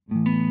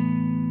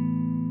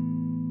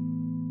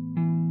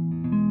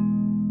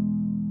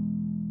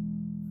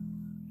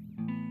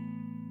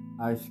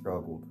I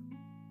struggled.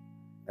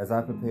 As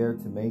I prepared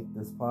to make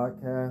this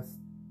podcast,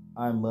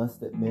 I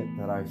must admit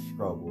that I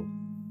struggled.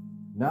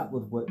 Not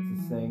with what to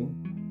say,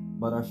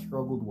 but I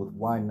struggled with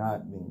why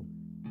not me.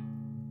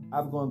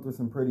 I've gone through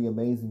some pretty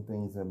amazing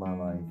things in my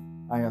life.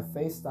 I have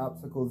faced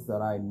obstacles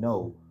that I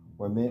know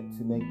were meant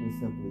to make me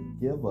simply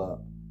give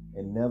up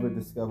and never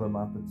discover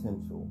my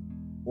potential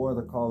or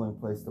the calling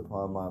placed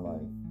upon my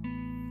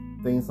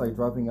life. Things like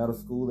dropping out of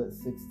school at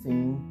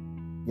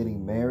 16,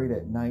 getting married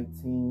at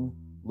 19,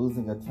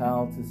 losing a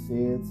child to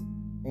SIDS,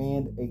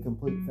 and a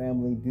complete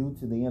family due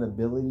to the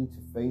inability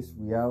to face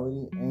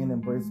reality and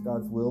embrace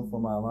God's will for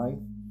my life.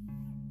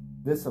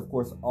 This, of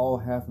course, all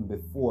happened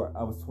before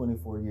I was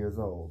 24 years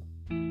old.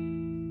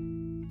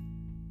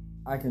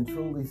 I can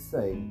truly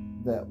say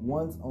that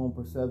one's own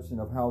perception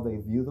of how they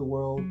view the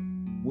world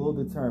will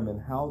determine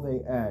how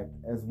they act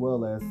as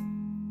well as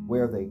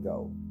where they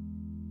go.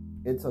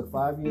 It took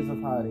 5 years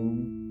of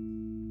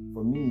hiding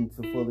for me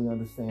to fully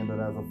understand that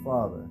as a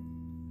father,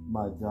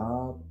 my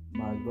job,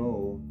 my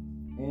goal,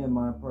 and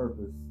my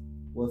purpose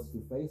was to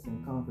face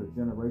and conquer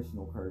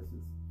generational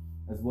curses,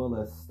 as well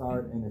as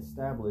start and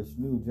establish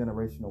new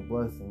generational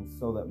blessings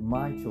so that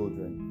my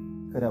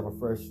children could have a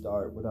fresh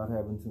start without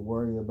having to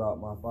worry about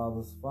my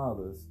father's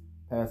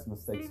past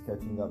mistakes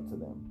catching up to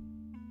them.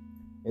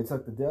 It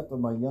took the death of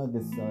my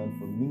youngest son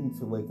for me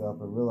to wake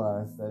up and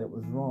realize that it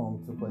was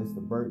wrong to place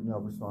the burden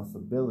of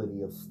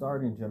responsibility of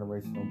starting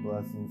generational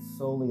blessings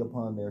solely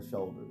upon their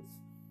shoulders.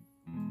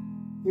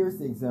 Here's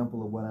the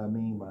example of what I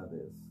mean by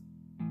this.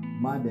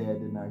 My dad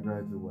did not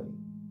graduate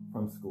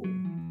from school,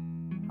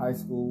 high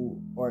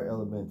school, or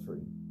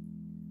elementary,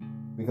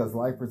 because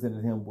life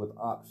presented him with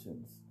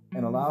options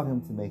and allowed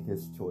him to make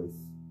his choice.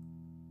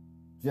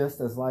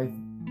 Just as life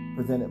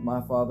presented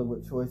my father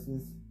with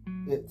choices,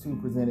 it too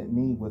presented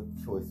me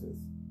with choices.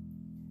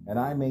 And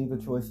I made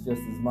the choice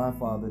just as my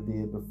father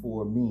did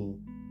before me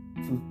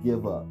to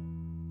give up.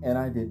 And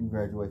I didn't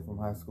graduate from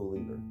high school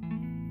either.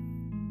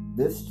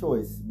 This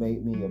choice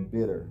made me a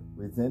bitter,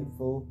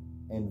 resentful,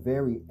 and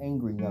very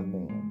angry young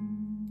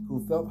man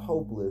who felt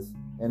hopeless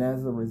and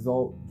as a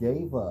result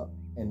gave up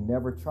and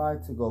never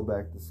tried to go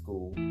back to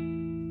school.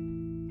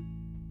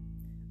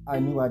 I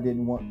knew I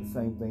didn't want the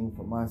same thing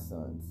for my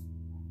sons.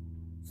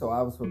 So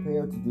I was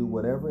prepared to do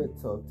whatever it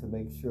took to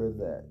make sure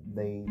that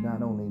they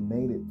not only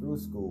made it through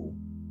school,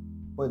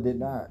 but did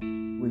not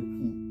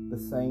repeat the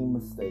same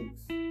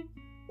mistakes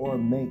or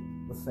make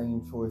the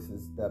same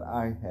choices that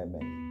I had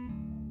made.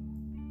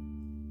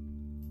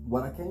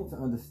 What I came to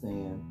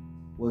understand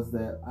was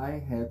that I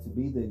had to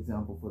be the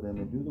example for them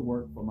and do the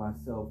work for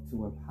myself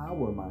to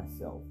empower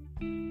myself.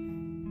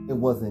 It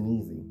wasn't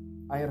easy.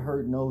 I had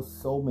heard no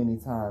so many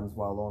times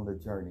while on the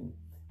journey,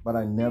 but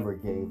I never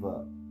gave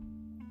up.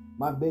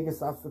 My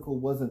biggest obstacle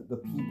wasn't the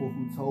people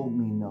who told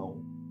me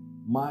no.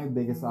 My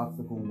biggest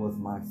obstacle was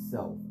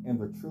myself and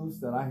the truths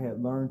that I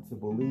had learned to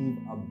believe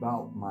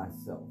about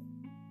myself.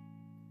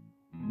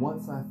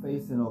 Once I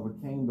faced and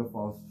overcame the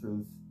false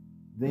truths,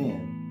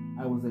 then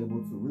I was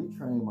able to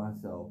retrain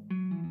myself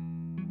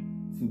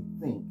to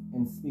think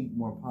and speak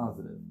more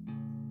positive.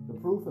 The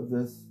proof that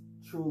this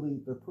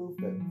truly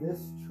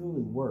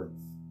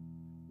works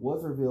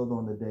was revealed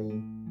on the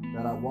day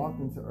that I walked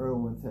into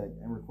Irwin Tech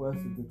and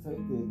requested to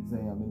take the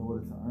exam in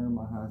order to earn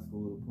my high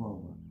school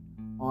diploma.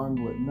 Armed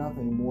with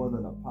nothing more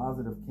than a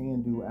positive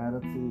can-do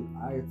attitude,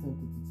 I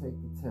attempted to take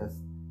the test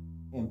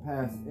and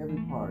passed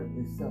every part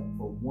except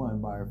for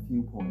one by a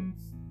few points.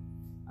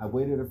 I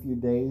waited a few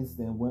days,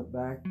 then went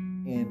back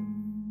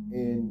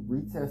and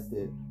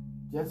retested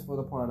just for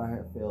the part I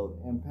had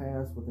failed and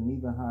passed with an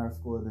even higher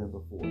score than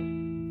before.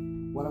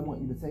 What I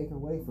want you to take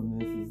away from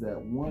this is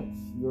that once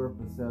your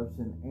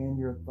perception and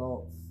your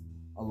thoughts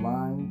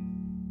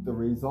align, the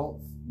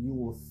results you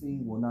will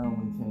see will not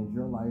only change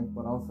your life,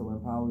 but also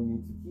empower you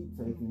to keep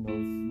taking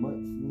those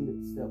much needed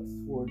steps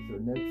towards your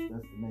next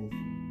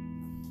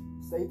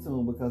destination. Stay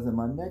tuned, because in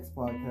my next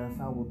podcast,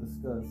 I will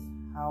discuss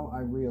how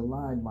I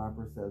realigned my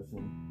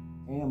perception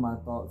and my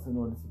thoughts in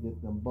order to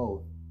get them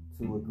both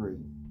to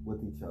agree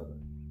with each other.